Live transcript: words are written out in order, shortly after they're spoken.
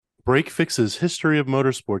Break Fix's History of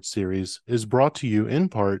Motorsports series is brought to you in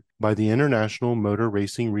part by the International Motor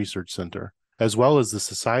Racing Research Center, as well as the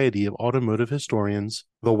Society of Automotive Historians,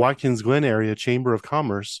 the Watkins Glen Area Chamber of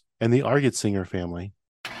Commerce, and the Argetsinger family.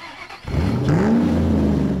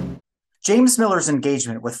 James Miller's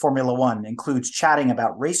engagement with Formula One includes chatting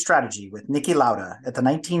about race strategy with Niki Lauda at the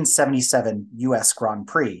 1977 U.S. Grand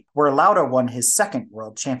Prix, where Lauda won his second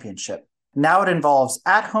world championship. Now it involves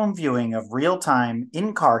at-home viewing of real-time,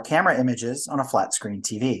 in-car camera images on a flat-screen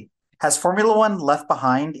TV. Has Formula One left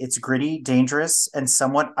behind its gritty, dangerous, and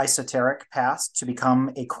somewhat esoteric past to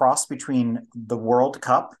become a cross between the World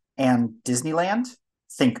Cup and Disneyland?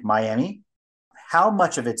 Think Miami. How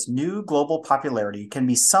much of its new global popularity can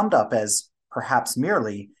be summed up as perhaps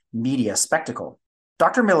merely media spectacle?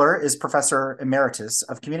 Dr. Miller is Professor Emeritus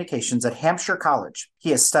of Communications at Hampshire College. He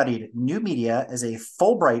has studied new media as a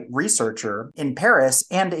Fulbright researcher in Paris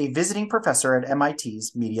and a visiting professor at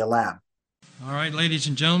MIT's Media Lab. All right, ladies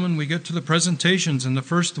and gentlemen, we get to the presentations, and the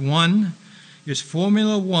first one is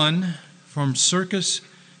Formula One, From Circus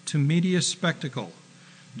to Media Spectacle.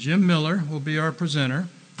 Jim Miller will be our presenter.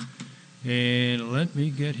 And let me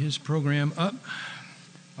get his program up.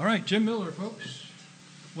 All right, Jim Miller, folks.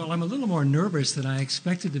 Well, I'm a little more nervous than I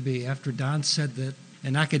expected to be after Don said that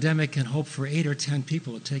an academic can hope for 8 or 10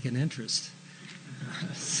 people to take an interest.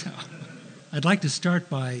 So I'd like to start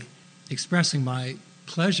by expressing my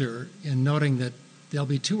pleasure in noting that there'll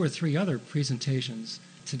be 2 or 3 other presentations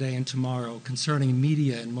today and tomorrow concerning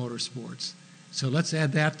media and motorsports. So let's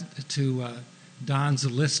add that to Don's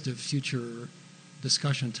list of future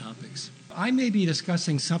discussion topics. I may be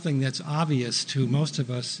discussing something that's obvious to most of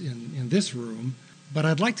us in this room, but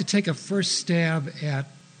I'd like to take a first stab at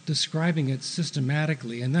describing it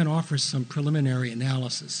systematically and then offer some preliminary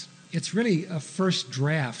analysis. It's really a first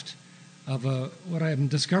draft of what I'm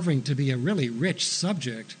discovering to be a really rich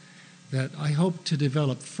subject that I hope to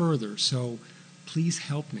develop further, so please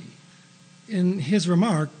help me. In his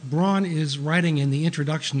remark, Braun is writing in the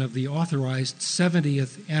introduction of the authorized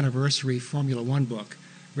 70th anniversary Formula One book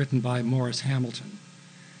written by Morris Hamilton.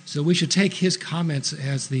 So we should take his comments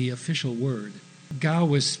as the official word. Gao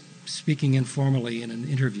was speaking informally in an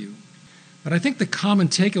interview. But I think the common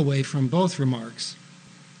takeaway from both remarks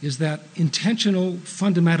is that intentional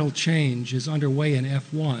fundamental change is underway in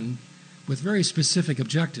F1 with very specific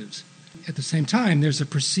objectives. At the same time, there's a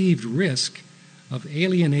perceived risk of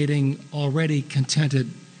alienating already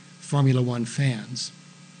contented Formula One fans.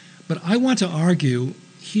 But I want to argue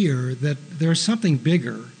here that there's something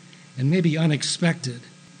bigger and maybe unexpected,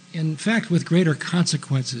 in fact with greater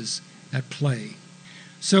consequences at play.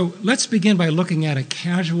 So let's begin by looking at a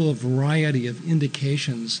casual variety of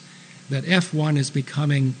indications that F1 is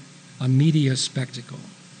becoming a media spectacle.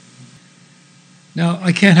 Now,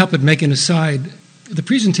 I can't help but make an aside. The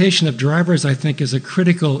presentation of drivers, I think, is a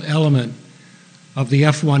critical element of the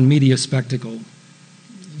F1 media spectacle.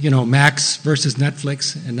 You know, Max versus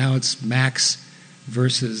Netflix, and now it's Max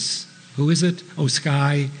versus, who is it? Oh,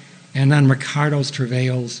 Sky, and then Ricardo's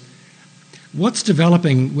travails. What's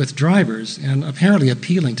developing with drivers, and apparently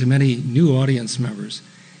appealing to many new audience members,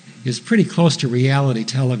 is pretty close to reality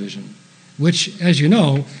television, which, as you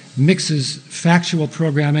know, mixes factual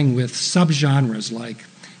programming with subgenres like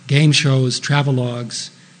game shows, travelogues,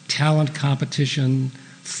 talent competition,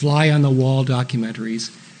 fly-on-the-wall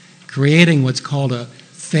documentaries, creating what's called a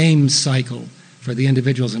fame cycle for the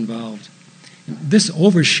individuals involved. This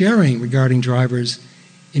oversharing regarding drivers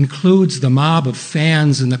includes the mob of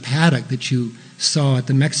fans in the paddock that you saw at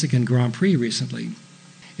the Mexican Grand Prix recently.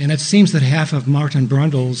 And it seems that half of Martin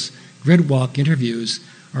Brundle's Gridwalk interviews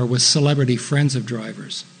are with celebrity friends of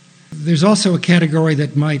drivers. There's also a category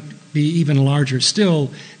that might be even larger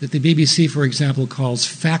still that the BBC, for example, calls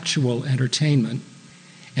factual entertainment.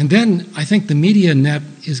 And then I think the media net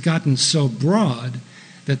has gotten so broad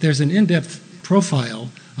that there's an in-depth profile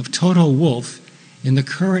of Toto Wolff in the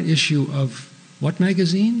current issue of what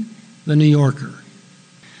magazine? The New Yorker.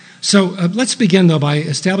 So let's begin, though, by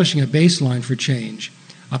establishing a baseline for change,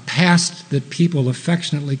 a past that people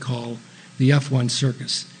affectionately call the F1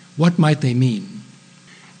 circus. What might they mean?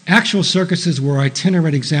 Actual circuses were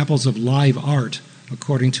itinerant examples of live art,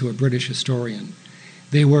 according to a British historian.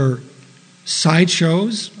 They were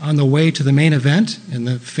sideshows on the way to the main event in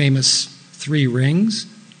the famous 3 rings.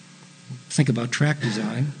 Think about track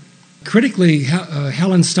design. Critically,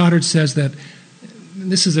 Helen Stoddard says that,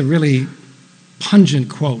 this is a really pungent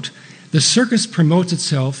quote, "The circus promotes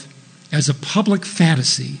itself as a public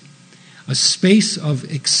fantasy, a space of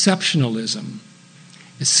exceptionalism,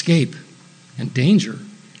 escape, and danger,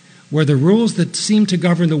 where the rules that seem to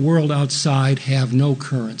govern the world outside have no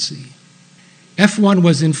currency." F1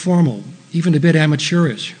 was informal, even a bit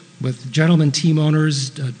amateurish, with gentlemen team owners,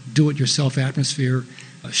 do-it-yourself atmosphere,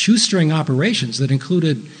 shoestring operations that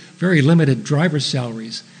included very limited driver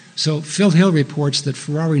salaries. So Phil Hill reports that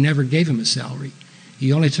Ferrari never gave him a salary.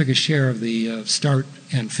 He only took a share of the start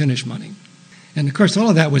and finish money. And of course, all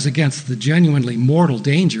of that was against the genuinely mortal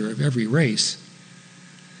danger of every race.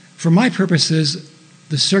 For my purposes,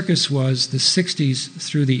 the circus was the 60s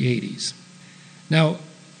through the 80s. Now,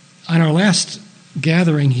 on our last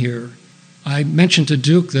gathering here, I mentioned to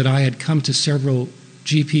Duke that I had come to several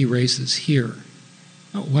GP races here.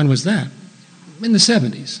 Oh, when was that? In the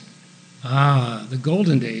 70s. Ah, the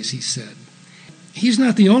golden days, he said. He's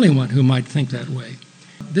not the only one who might think that way.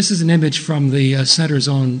 This is an image from the center's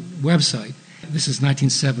own website. This is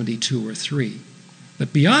 1972 or 3.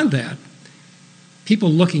 But beyond that, people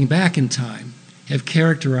looking back in time have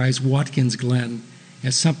characterized Watkins Glen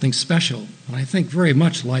as something special, and I think very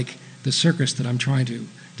much like the circus that I'm trying to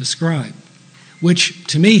describe, which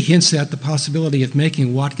to me hints at the possibility of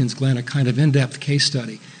making Watkins Glen a kind of in-depth case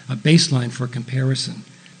study, a baseline for comparison.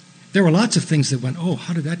 There were lots of things that went, oh,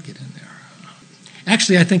 how did that get in there?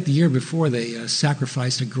 Actually, I think the year before they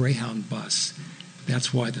sacrificed a Greyhound bus.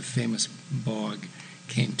 That's why the famous bog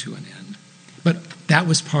came to an end. But that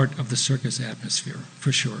was part of the circus atmosphere,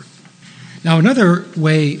 for sure. Now, another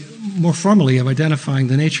way, more formally, of identifying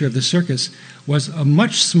the nature of the circus was a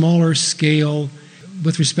much smaller scale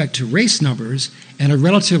with respect to race numbers and a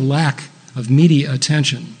relative lack of media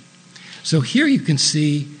attention. So here you can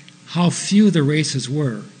see how few the races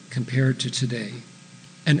were compared to today.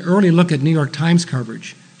 An early look at New York Times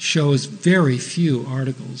coverage shows very few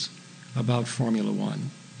articles about Formula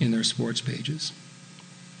One in their sports pages.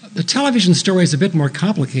 The television story is a bit more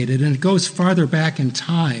complicated, and it goes farther back in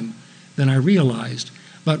time than I realized.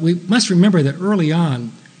 But we must remember that early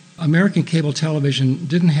on, American cable television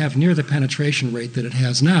didn't have near the penetration rate that it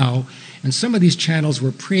has now, and some of these channels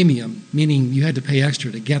were premium, meaning you had to pay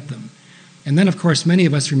extra to get them. And then, of course, many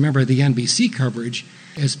of us remember the NBC coverage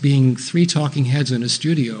as being 3 talking heads in a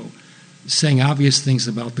studio saying obvious things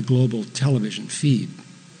about the global television feed.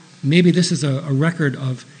 Maybe this is a record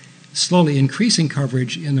of slowly increasing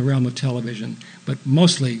coverage in the realm of television, but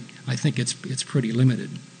mostly I think it's pretty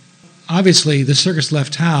limited. Obviously, the circus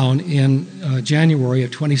left town in January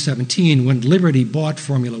of 2017 when Liberty bought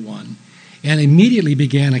Formula One and immediately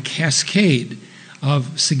began a cascade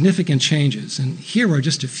of significant changes, and here are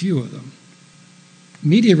just a few of them.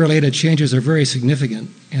 Media-related changes are very significant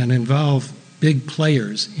and involve big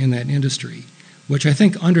players in that industry, which I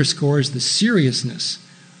think underscores the seriousness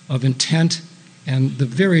of intent and the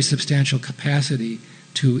very substantial capacity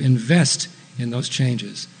to invest in those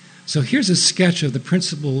changes. So here's a sketch of the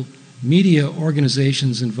principal media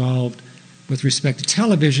organizations involved with respect to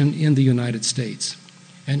television in the United States.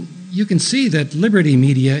 And you can see that Liberty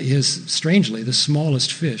Media is, strangely, the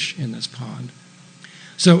smallest fish in this pond.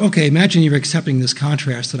 So, okay, imagine you're accepting this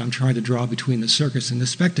contrast that I'm trying to draw between the circus and the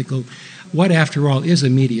spectacle. What, after all, is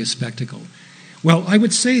a media spectacle? Well, I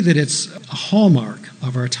would say that it's a hallmark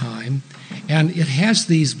of our time, and it has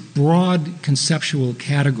these broad conceptual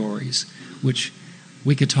categories, which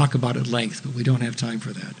we could talk about at length, but we don't have time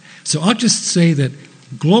for that. So I'll just say that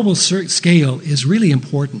global scale is really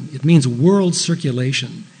important. It means world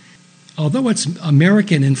circulation. Although it's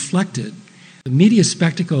American inflected, the media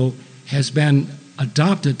spectacle has been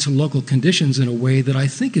adopted to local conditions in a way that I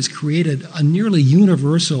think has created a nearly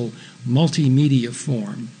universal multimedia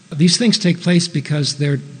form. These things take place because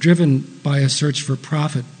they're driven by a search for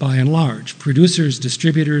profit by and large. Producers,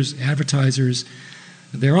 distributors, advertisers,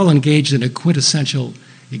 they're all engaged in a quintessential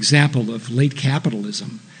example of late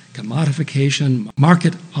capitalism, commodification,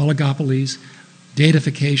 market oligopolies,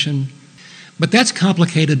 datafication. But that's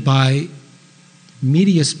complicated by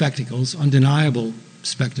media spectacles, undeniable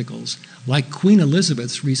spectacles, like Queen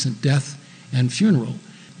Elizabeth's recent death and funeral.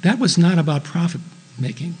 That was not about profit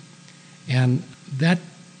making. And that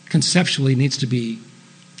conceptually needs to be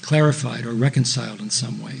clarified or reconciled in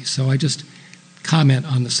some way. So I just comment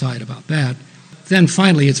on the side about that. Then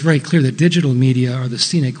finally, it's very clear that digital media are the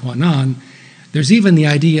sine qua non. There's even the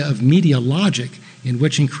idea of media logic, in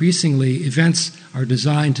which increasingly events are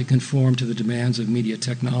designed to conform to the demands of media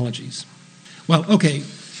technologies. Well, okay,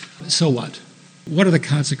 so what? What are the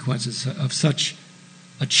consequences of such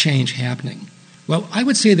a change happening? Well, I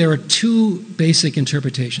would say there are 2 basic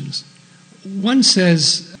interpretations. One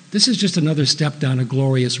says this is just another step down a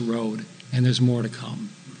glorious road, and there's more to come.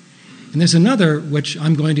 And there's another, which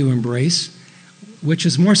I'm going to embrace, which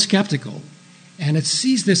is more skeptical, and it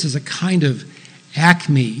sees this as a kind of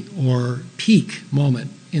acme or peak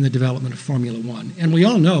moment in the development of Formula One. And we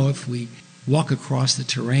all know if we walk across the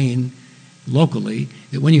terrain locally,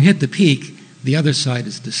 that when you hit the peak, the other side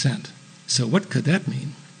is descent. So what could that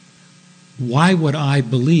mean? Why would I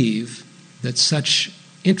believe that such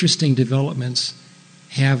interesting developments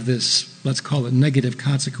have this, let's call it, negative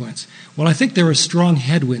consequence? Well, I think there are strong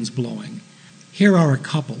headwinds blowing. Here are a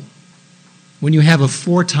couple. When you have a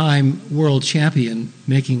 4-time world champion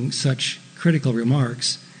making such critical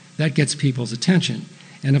remarks, that gets people's attention.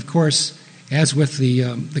 And of course, as with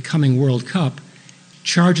the coming World Cup,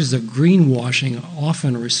 charges of greenwashing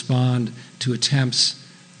often respond to attempts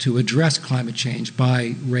to address climate change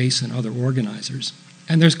by race and other organizers.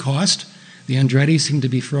 And there's cost. The Andrettis seem to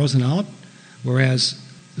be frozen out, whereas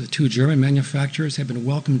the 2 German manufacturers have been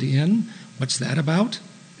welcomed in. What's that about?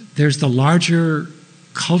 There's the larger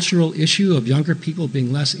cultural issue of younger people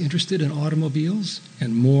being less interested in automobiles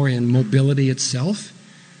and more in mobility itself.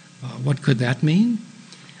 What could that mean?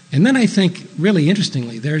 And then I think, really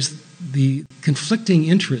interestingly, there's the conflicting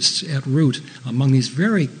interests at root among these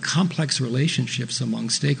very complex relationships among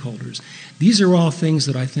stakeholders. These are all things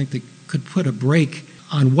that I think that could put a brake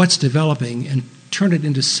on what's developing and turn it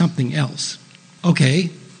into something else. Okay,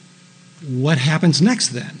 what happens next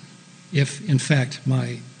then, if in fact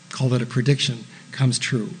my, call it a prediction, comes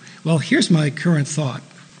true? Well, here's my current thought.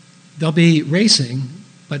 There'll be racing,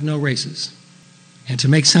 but no races. And to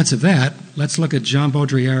make sense of that, let's look at Jean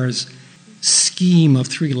Baudrillard's scheme of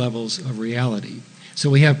 3 levels of reality. So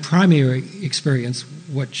we have primary experience,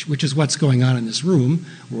 which is what's going on in this room.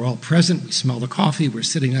 We're all present, we smell the coffee, we're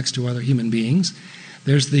sitting next to other human beings.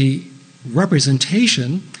 There's the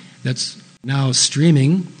representation that's now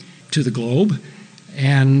streaming to the globe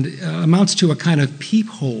and amounts to a kind of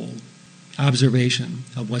peephole observation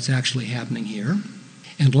of what's actually happening here.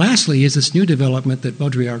 And lastly is this new development that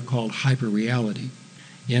Baudrillard called hyperreality,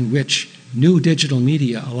 in which new digital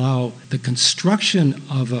media allow the construction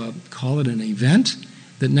of a, call it an event,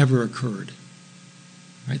 that never occurred.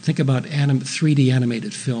 Right? Think about 3D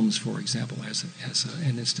animated films, for example, as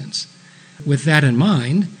an instance. With that in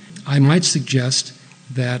mind, I might suggest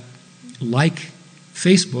that, like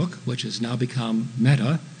Facebook, which has now become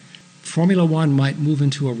Meta, Formula One might move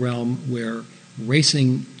into a realm where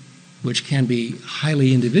racing, which can be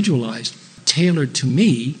highly individualized, tailored to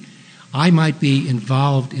me, I might be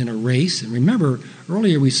involved in a race. And remember,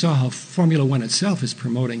 earlier we saw how Formula One itself is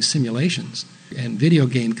promoting simulations and video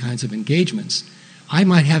game kinds of engagements. I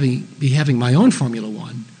might be having my own Formula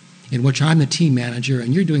One, in which I'm the team manager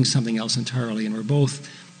and you're doing something else entirely, and we're both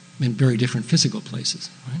in very different physical places.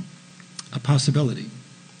 Right? A possibility.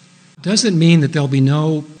 Does it mean that there'll be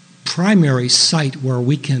no primary site where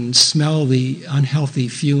we can smell the unhealthy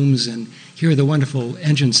fumes and hear the wonderful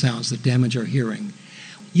engine sounds that damage our hearing?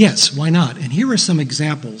 Yes, why not? And here are some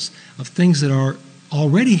examples of things that are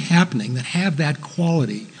already happening that have that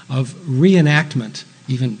quality of reenactment,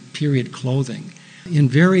 even period clothing, in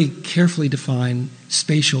very carefully defined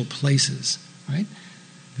spatial places, right?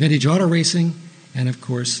 Vintage auto racing and, of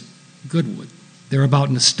course, Goodwood. They're about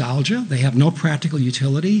nostalgia. They have no practical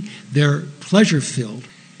utility. They're pleasure-filled.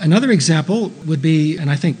 Another example would be, and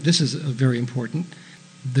I think this is very important,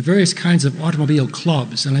 the various kinds of automobile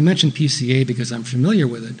clubs. And I mentioned PCA because I'm familiar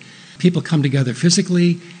with it. People come together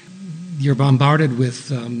physically. You're bombarded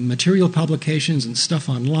with material publications and stuff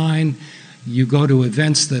online. You go to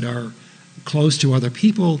events that are close to other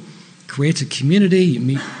people, creates a community.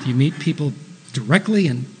 You meet people directly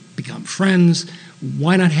and become friends.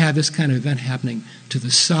 Why not have this kind of event happening to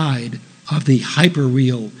the side of the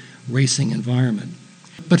hyper-real racing environment?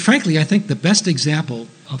 But frankly, I think the best example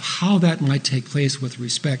of how that might take place with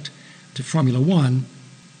respect to Formula One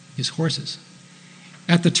is horses.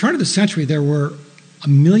 At the turn of the century, there were 1.5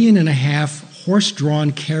 million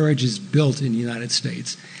horse-drawn carriages built in the United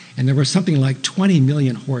States, and there were something like 20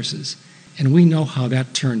 million horses. And we know how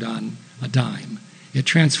that turned on a dime. It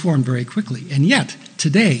transformed very quickly. And yet,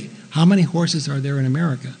 today, how many horses are there in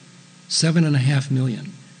America? 7.5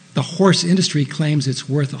 million. The horse industry claims it's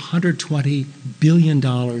worth $120 billion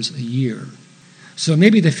a year. So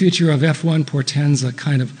maybe the future of F1 portends a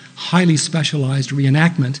kind of highly specialized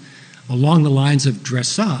reenactment along the lines of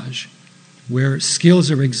dressage, where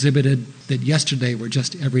skills are exhibited that yesterday were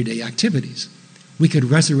just everyday activities. We could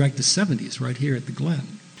resurrect the 70s right here at the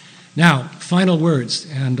Glen. Now, final words,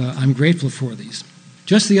 and I'm grateful for these.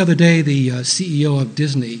 Just the other day, the CEO of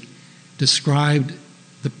Disney described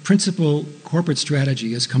the principal corporate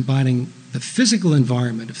strategy as combining the physical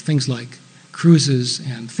environment of things like cruises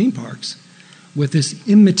and theme parks with this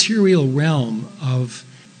immaterial realm of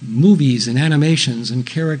movies and animations and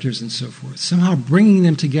characters and so forth, somehow bringing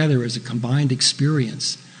them together as a combined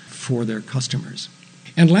experience for their customers.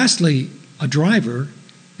 And lastly, a driver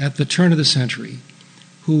at the turn of the century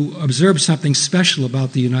who observed something special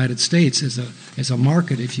about the United States as a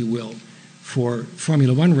market, if you will, for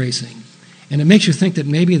Formula One racing. And it makes you think that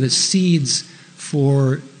maybe the seeds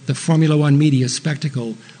for the Formula One media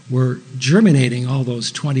spectacle were germinating all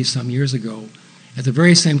those 20-some years ago at the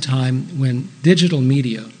very same time when digital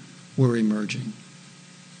media were emerging.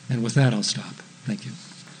 And with that, I'll stop. Thank you.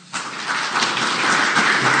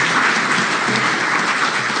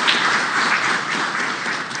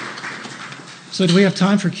 So do we have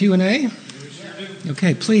time for Q&A?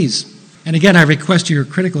 Okay, please. And again, I request your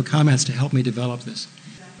critical comments to help me develop this.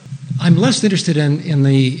 I'm less interested in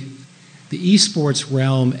the esports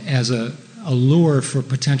realm as a lure for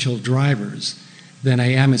potential drivers than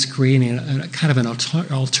I am as creating a kind of an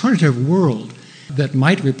alternative world that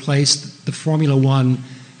might replace the Formula One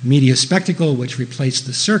media spectacle, which replaced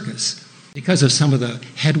the circus, because of some of the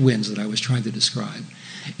headwinds that I was trying to describe.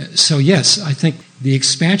 So yes, I think the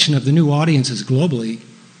expansion of the new audiences globally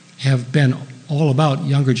have been all about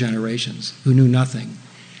younger generations who knew nothing.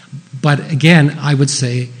 But again, I would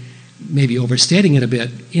say, maybe overstating it a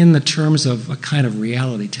bit, in the terms of a kind of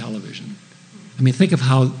reality television. I mean, think of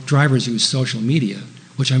how drivers use social media,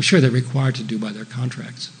 which I'm sure they're required to do by their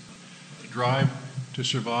contracts. Drive to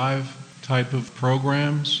Survive type of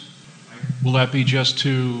programs, will that be just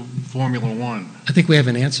to Formula One? I think we have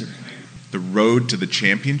an answer. The road to the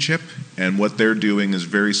championship, and what they're doing is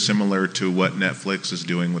very similar to what Netflix is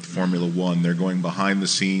doing with Formula One. They're going behind the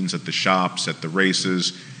scenes at the shops, at the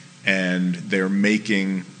races, and they're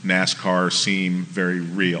making NASCAR seem very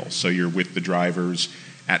real. So you're with the drivers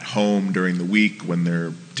at home during the week when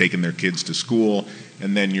they're taking their kids to school,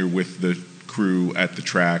 and then you're with the crew at the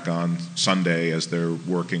track on Sunday as they're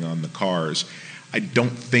working on the cars. I don't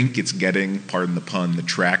think it's getting, pardon the pun, the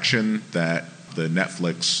traction that the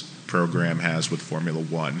Netflix program has with Formula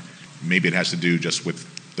One. Maybe it has to do just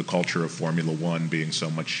with the culture of Formula One being so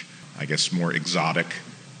much, I guess, more exotic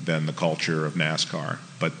than the culture of NASCAR.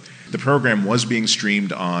 But the program was being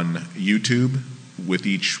streamed on YouTube with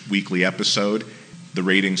each weekly episode. The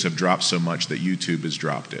ratings have dropped so much that YouTube has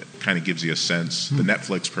dropped it. Kind of gives you a sense. The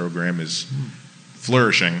Netflix program is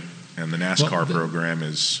flourishing, and the NASCAR program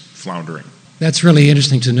is floundering. That's really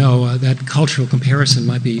interesting to know. That cultural comparison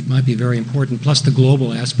might be very important, plus the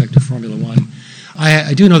global aspect of Formula One.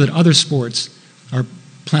 I do know that other sports are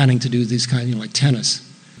planning to do these kinds, like tennis,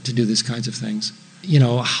 to do these kinds of things.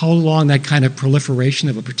 How long that kind of proliferation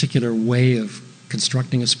of a particular way of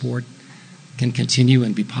constructing a sport can continue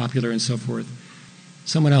and be popular and so forth.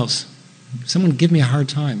 Someone else. Someone give me a hard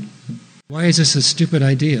time. Why is this a stupid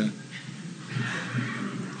idea?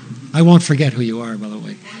 I won't forget who you are, by the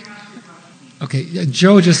way. Okay,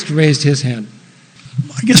 Joe just raised his hand.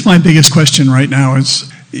 I guess my biggest question right now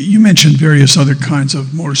is, you mentioned various other kinds of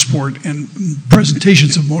motorsport and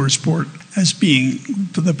presentations of motorsport as being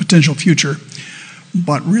the potential future,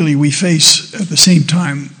 but really we face at the same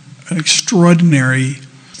time an extraordinary,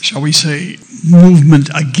 shall we say, movement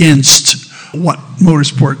against what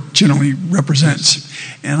motorsport generally represents.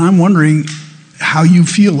 And I'm wondering how you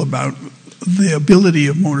feel about the ability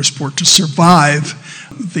of motorsport to survive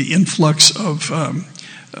the influx of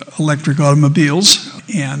electric automobiles,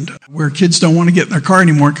 and where kids don't want to get in their car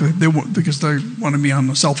anymore because they want to be on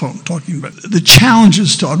the cell phone talking about the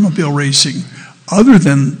challenges to automobile racing, other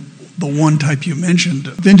than the one type you mentioned,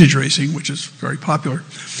 vintage racing, which is very popular.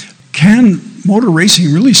 Can motor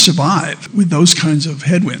racing really survive with those kinds of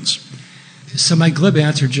headwinds? So my glib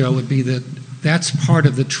answer, Joe, would be that that's part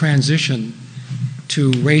of the transition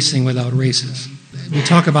to racing without races. We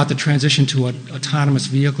talk about the transition to autonomous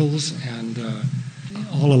vehicles and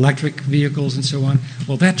all-electric vehicles and so on.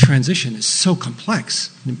 Well, that transition is so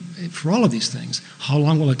complex for all of these things. How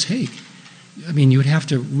long will it take? I mean, you would have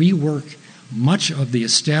to rework much of the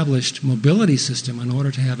established mobility system in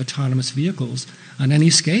order to have autonomous vehicles on any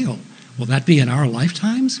scale. Will that be in our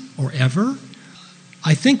lifetimes or ever?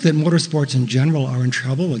 I think that motorsports in general are in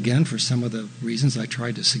trouble, again, for some of the reasons I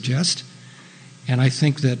tried to suggest. And I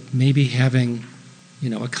think that maybe having,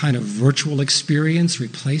 a kind of virtual experience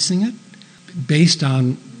replacing it, based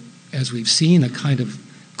on, as we've seen, a kind of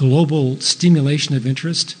global stimulation of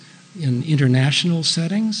interest in international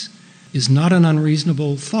settings, is not an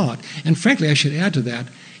unreasonable thought. And frankly, I should add to that,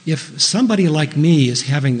 if somebody like me is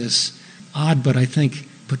having this odd but I think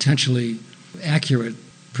potentially accurate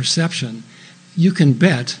perception, you can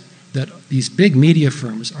bet that these big media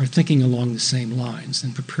firms are thinking along the same lines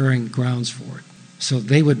and preparing grounds for it. So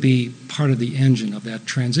they would be part of the engine of that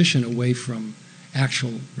transition away from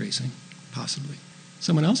actual racing, possibly.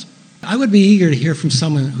 Someone else? I would be eager to hear from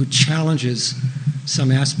someone who challenges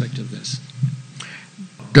some aspect of this.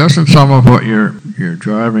 Doesn't some of what you're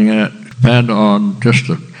driving at depend on just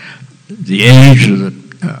the age of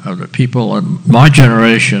the people. And my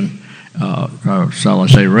generation, shall I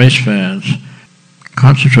say, race fans,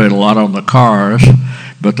 concentrate a lot on the cars,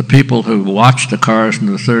 but the people who watched the cars in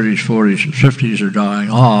the 30s, 40s, and 50s are dying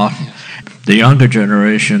off. The younger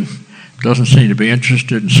generation doesn't seem to be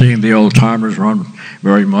interested in seeing the old-timers run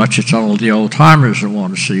very much. It's all the old-timers that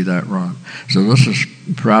want to see that run. So this is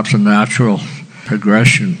perhaps a natural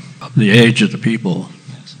progression of the age of the people.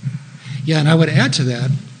 Yeah, and I would add to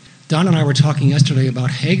that, Don and I were talking yesterday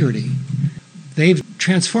about Hagerty. They've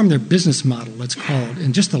transformed their business model, let's call it,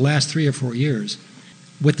 in just the last 3 or 4 years,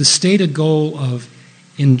 with the stated goal of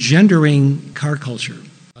engendering car culture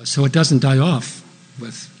so it doesn't die off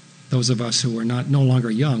with those of us who are no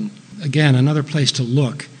longer young. Again, another place to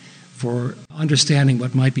look for understanding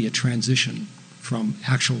what might be a transition from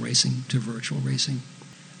actual racing to virtual racing.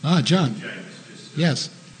 John. Yes.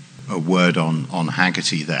 A word on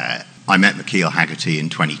Hagerty there. I met McKeel Hagerty in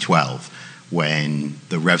 2012 when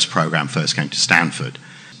the REVS program first came to Stanford.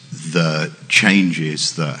 The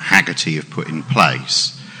changes that Hagerty have put in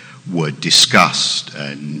place were discussed,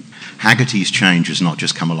 and Hagerty's change has not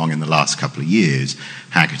just come along in the last couple of years.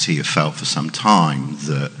 Hagerty have felt for some time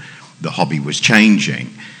that the hobby was changing,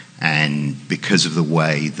 and because of the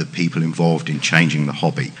way that people involved in changing the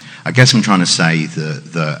hobby. I guess I'm trying to say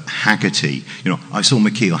that Hagerty, I saw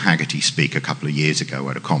McKeel Hagerty speak a couple of years ago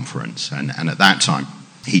at a conference, and at that time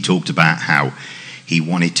he talked about how he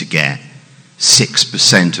wanted to get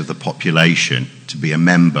 6% of the population to be a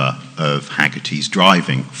member of Hagerty's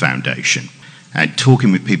Driving Foundation. And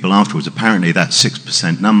talking with people afterwards, apparently that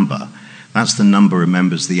 6% number, that's the number of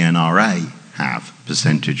members the NRA have,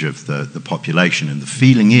 percentage of the population. And the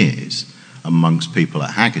feeling is, amongst people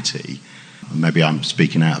at Hagerty, maybe I'm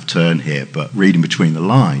speaking out of turn here, but reading between the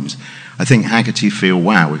lines, I think Hagerty feel,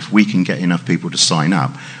 wow, if we can get enough people to sign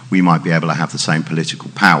up, we might be able to have the same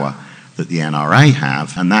political power that the NRA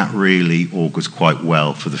have, and that really augurs quite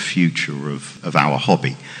well for the future of our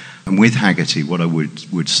hobby. And with Hagerty, what I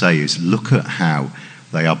would say is look at how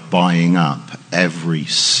they are buying up every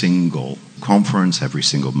single conference, every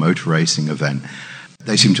single motor racing event.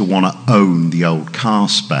 They seem to want to own the old car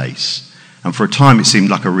space. And for a time it seemed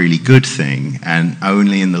like a really good thing, and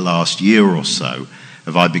only in the last year or so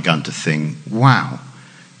have I begun to think, wow,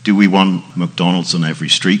 do we want McDonald's on every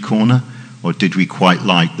street corner? Or did we quite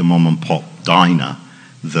like the mom and pop diner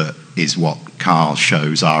that is what car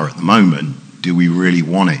shows are at the moment? Do we really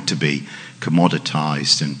want it to be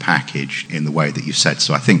commoditized and packaged in the way that you said?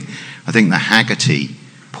 So I think the Hagerty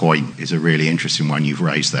point is a really interesting one you've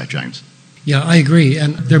raised there, James. Yeah, I agree.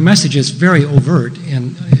 And their message is very overt,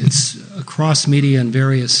 and it's across media and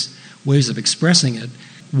various ways of expressing it.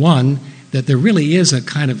 One, that there really is a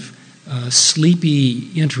kind of sleepy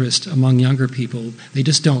interest among younger people. They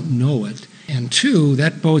just don't know it. And two,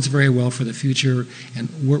 that bodes very well for the future, and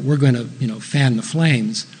we're going to, fan the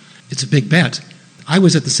flames. It's a big bet. I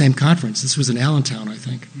was at the same conference. This was in Allentown, I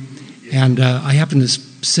think. And I happened to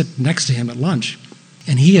sit next to him at lunch.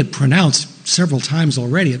 And he had pronounced several times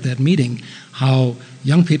already at that meeting how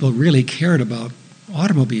young people really cared about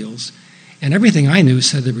automobiles. And everything I knew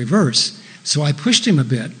said the reverse. So I pushed him a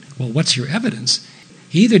bit. Well, what's your evidence?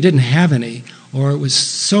 He either didn't have any, or it was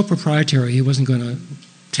so proprietary he wasn't going to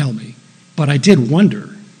tell me. But I did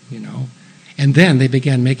wonder, And then they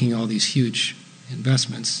began making all these huge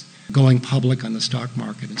investments, going public on the stock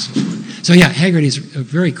market and so forth. So yeah, Hagerty's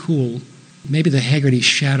very cool. Maybe the Hagerty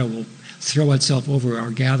shadow will throw itself over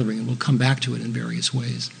our gathering, and we'll come back to it in various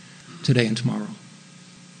ways today and tomorrow.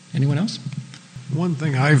 Anyone else? One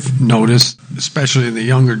thing I've noticed, especially in the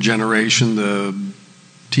younger generation, the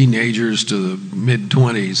teenagers to the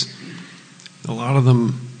mid-20s, a lot of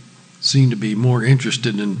them seem to be more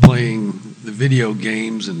interested in playing the video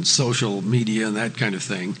games and social media and that kind of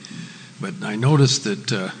thing. But I noticed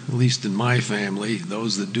that, at least in my family,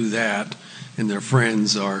 those that do that and their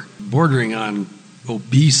friends are bordering on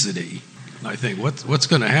obesity. And I think, what's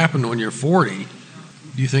going to happen when you're 40?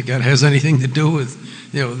 Do you think that has anything to do with,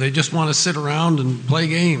 they just want to sit around and play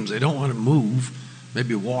games. They don't want to move,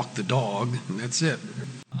 maybe walk the dog, and that's it.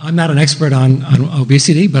 I'm not an expert on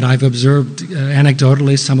obesity, but I've observed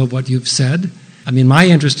anecdotally some of what you've said. I mean, my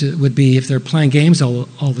interest would be if they're playing games all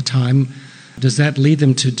the time, does that lead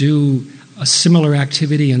them to do a similar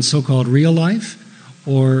activity in so-called real life?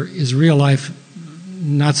 Or is real life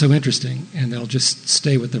not so interesting and they'll just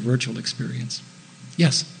stay with the virtual experience?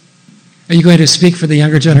 Yes. Are you going to speak for the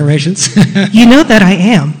younger generations? You know that I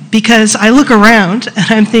am, because I look around and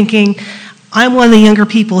I'm thinking, I'm one of the younger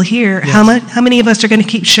people here. Yes. How many of us are going to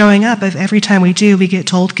keep showing up if every time we do, we get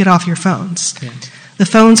told, get off your phones? Yes. The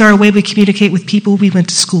phones are a way we communicate with people we went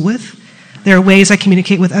to school with. There are ways I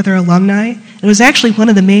communicate with other alumni. It was actually one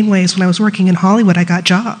of the main ways when I was working in Hollywood I got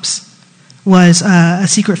jobs, was a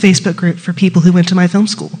secret Facebook group for people who went to my film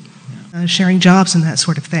school, sharing jobs and that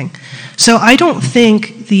sort of thing. So I don't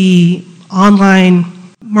think the online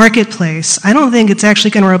marketplace, I don't think it's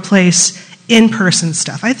actually going to replace in-person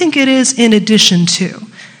stuff. I think it is in addition to.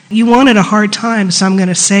 You wanted a hard time, so I'm going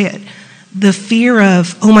to say it. The fear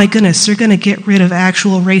of, oh my goodness, they're going to get rid of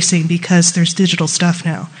actual racing because there's digital stuff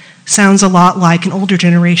now, sounds a lot like an older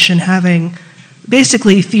generation having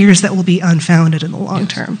basically fears that will be unfounded in the long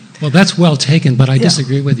term. Well, that's well taken, but I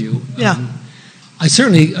disagree with you. I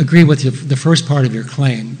certainly agree with you, the first part of your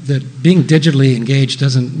claim, that being digitally engaged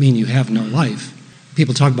doesn't mean you have no life.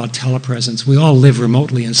 People talk about telepresence. We all live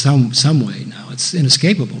remotely in some way now. It's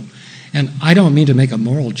inescapable. And I don't mean to make a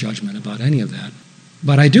moral judgment about any of that.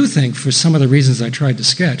 But I do think, for some of the reasons I tried to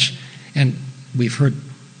sketch, and we've heard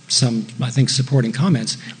some, I think, supporting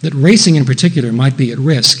comments, that racing in particular might be at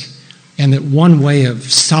risk, and that one way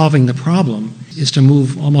of solving the problem is to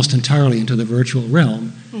move almost entirely into the virtual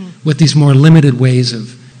realm with these more limited ways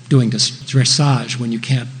of doing dressage when you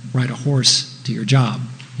can't ride a horse to your job,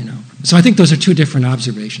 you know. So I think those are two different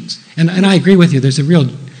observations. And I agree with you, there's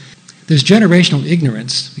generational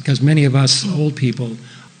ignorance, because many of us old people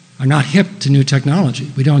are not hip to new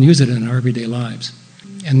technology. We don't use it in our everyday lives.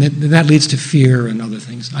 And that leads to fear and other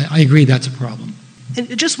things. I agree that's a problem.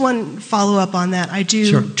 And just one follow-up on that. I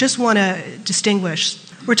do just want to distinguish.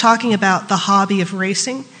 We're talking about the hobby of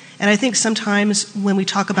racing, and I think sometimes when we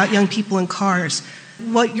talk about young people in cars,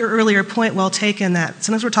 what your earlier point, well taken, that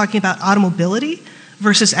sometimes we're talking about automobility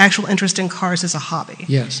versus actual interest in cars as a hobby.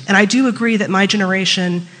 Yes. And I do agree that my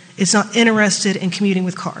generation is not interested in commuting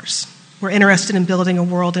with cars. We're interested in building a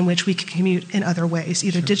world in which we can commute in other ways,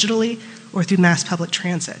 either digitally or through mass public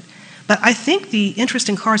transit. But I think the interest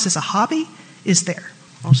in cars as a hobby is there.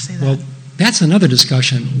 I'll just say that. Well, that's another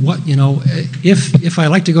discussion. What, you know, if I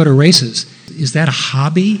like to go to races, is that a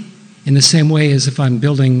hobby in the same way as if I'm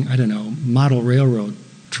building, I don't know, model railroad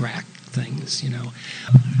track things, you know?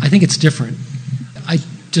 I think it's different. I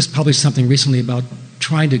just published something recently about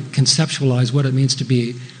trying to conceptualize what it means to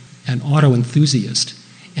be an auto enthusiast.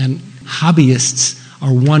 And hobbyists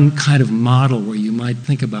are one kind of model where you might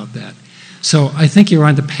think about that. So I think you're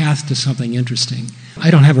on the path to something interesting. I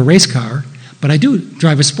don't have a race car, but I do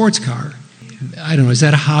drive a sports car. I don't know, is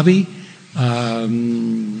that a hobby?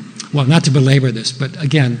 Well, not to belabor this, but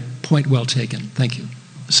again, point well taken. Thank you.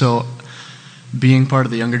 So being part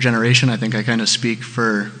of the younger generation, I think I kind of speak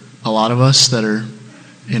for a lot of us that are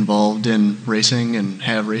involved in racing and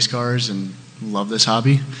have race cars and love this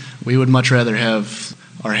hobby. We would much rather have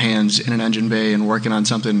our hands in an engine bay and working on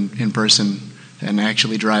something in person and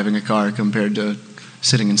actually driving a car compared to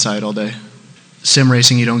sitting inside all day. Sim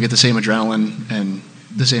racing, you don't get the same adrenaline and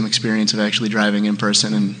the same experience of actually driving in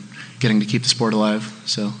person and getting to keep the sport alive.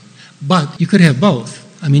 So, but you could have both.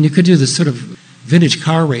 I mean, you could do this sort of vintage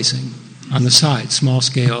car racing on the side, small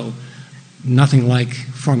scale, nothing like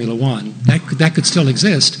Formula One. That could still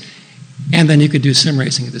exist, and then you could do sim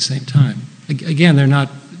racing at the same time. Again, they're not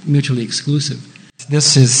mutually exclusive.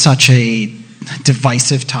 This is such a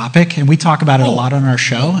divisive topic, and we talk about it a lot on our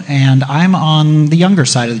show, and I'm on the younger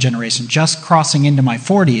side of the generation, just crossing into my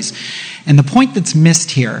 40s. And the point that's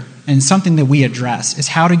missed here, and something that we address, is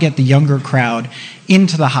how to get the younger crowd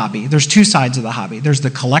into the hobby. There's two sides of the hobby. There's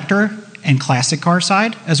the collector and classic car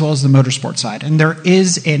side, as well as the motorsport side. And there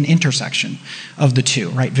is an intersection of the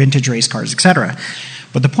two, right? Vintage race cars, etc.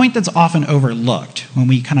 But the point that's often overlooked when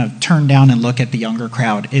we kind of turn down and look at the younger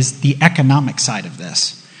crowd is the economic side of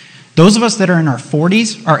this. Those of us that are in our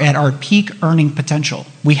 40s are at our peak earning potential.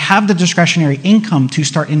 We have the discretionary income to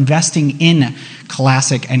start investing in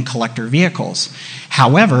classic and collector vehicles.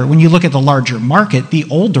 However, when you look at the larger market, the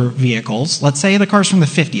older vehicles, let's say the cars from the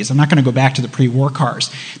 50s, I'm not going to go back to the pre-war cars,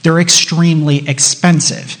 they're extremely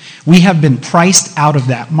expensive. We have been priced out of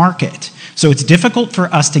that market. So it's difficult for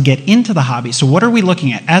us to get into the hobby. So what are we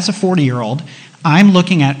looking at? As a 40-year-old, I'm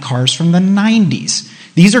looking at cars from the 90s.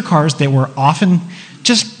 These are cars that were often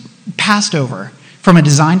just passed over. From a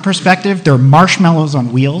design perspective, they're marshmallows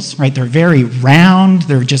on wheels, right? They're very round,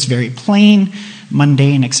 they're just very plain,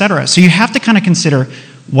 mundane, etc. So you have to kind of consider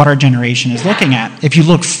what our generation is looking at. If you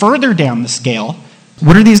look further down the scale,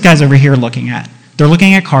 what are these guys over here looking at? They're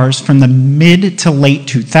looking at cars from the mid to late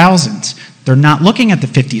 2000s. They're not looking at the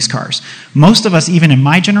 50s cars. Most of us, even in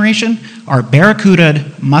my generation, are Barracuda,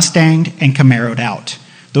 Mustanged, and Camaro'd out.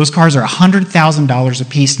 Those cars are $100,000 a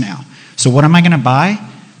piece now. So what am I going to buy?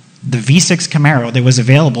 The V6 Camaro that was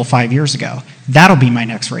available 5 years ago. That'll be my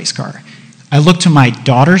next race car. I look to my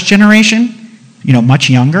daughter's generation,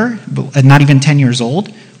 much younger, not even 10 years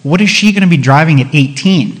old. What is she going to be driving at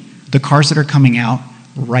 18? The cars that are coming out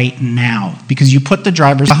right now, because you put the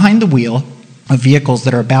drivers behind the wheel of vehicles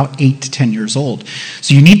that are about 8 to 10 years old.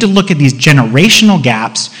 So you need to look at these generational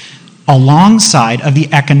gaps alongside of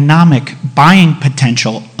the economic buying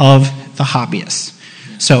potential of the hobbyists.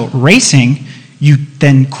 So racing, you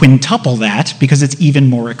then quintuple that because it's even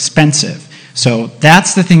more expensive. So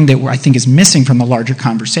that's the thing that I think is missing from the larger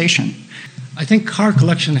conversation. I think car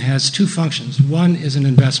collection has two functions. One is an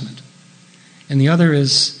investment, and the other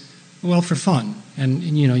is, well, for fun. And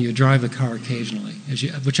you drive the car occasionally,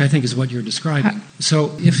 which I think is what you're describing.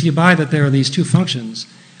 So if you buy that there are these two functions,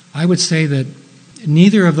 I would say that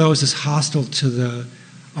neither of those is hostile to the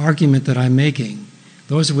argument that I'm making.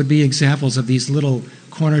 Those would be examples of these little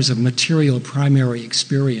corners of material primary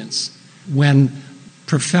experience when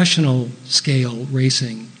professional scale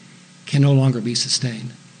racing can no longer be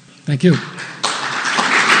sustained. Thank you.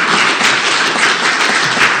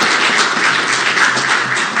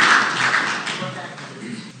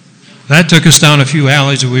 That took us down a few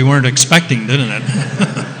alleys that we weren't expecting, didn't it?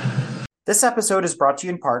 This episode is brought to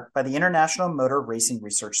you in part by the International Motor Racing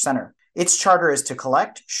Research Center. Its charter is to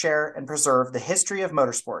collect, share, and preserve the history of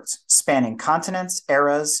motorsports, spanning continents,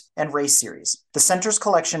 eras, and race series. The center's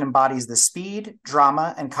collection embodies the speed,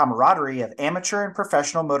 drama, and camaraderie of amateur and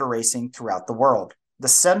professional motor racing throughout the world. The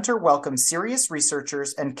center welcomes serious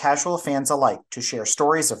researchers and casual fans alike to share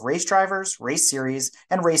stories of race drivers, race series,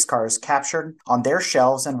 and race cars captured on their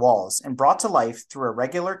shelves and walls and brought to life through a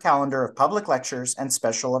regular calendar of public lectures and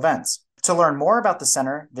special events. To learn more about the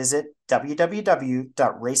center, visit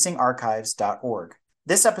www.racingarchives.org.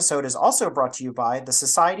 This episode is also brought to you by the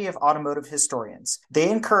Society of Automotive Historians. They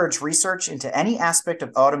encourage research into any aspect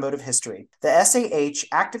of automotive history. The SAH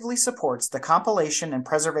actively supports the compilation and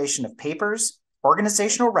preservation of papers,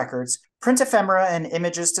 organizational records, print ephemera, and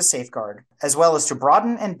images to safeguard, as well as to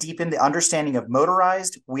broaden and deepen the understanding of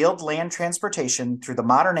motorized, wheeled land transportation through the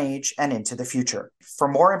modern age and into the future. For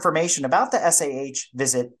more information about the SAH,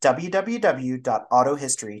 visit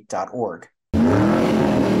www.autohistory.org.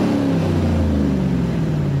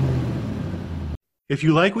 If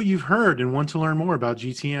you like what you've heard and want to learn more about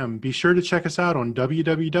GTM, be sure to check us out on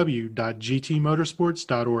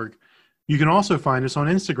www.gtmotorsports.org. You can also find us on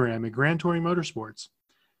Instagram at Grand Touring Motorsports.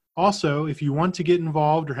 Also, if you want to get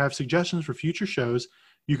involved or have suggestions for future shows,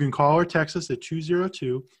 you can call or text us at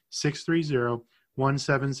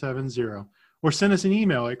 202-630-1770 or send us an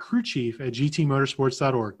email at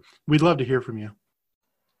crewchief@gtmotorsports.org. We'd love to hear from you.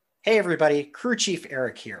 Hey everybody, Crew Chief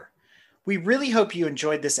Eric here. We really hope you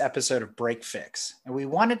enjoyed this episode of Break Fix, and we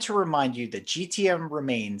wanted to remind you that GTM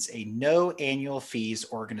remains a no annual fees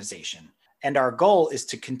organization. And our goal is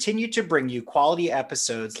to continue to bring you quality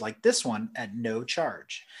episodes like this one at no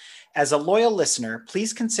charge. As a loyal listener,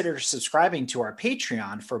 please consider subscribing to our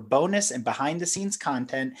Patreon for bonus and behind-the-scenes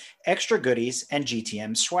content, extra goodies, and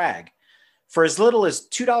GTM swag. For as little as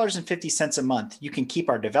 $2.50 a month, you can keep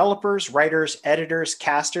our developers, writers, editors,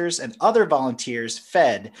 casters, and other volunteers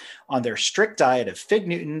fed on their strict diet of Fig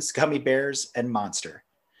Newtons, gummy bears, and Monster.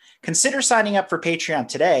 Consider signing up for Patreon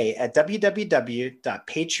today at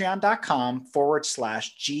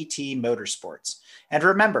www.patreon.com/GT Motorsports. And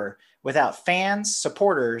remember, without fans,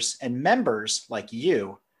 supporters, and members like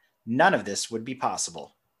you, none of this would be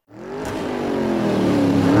possible.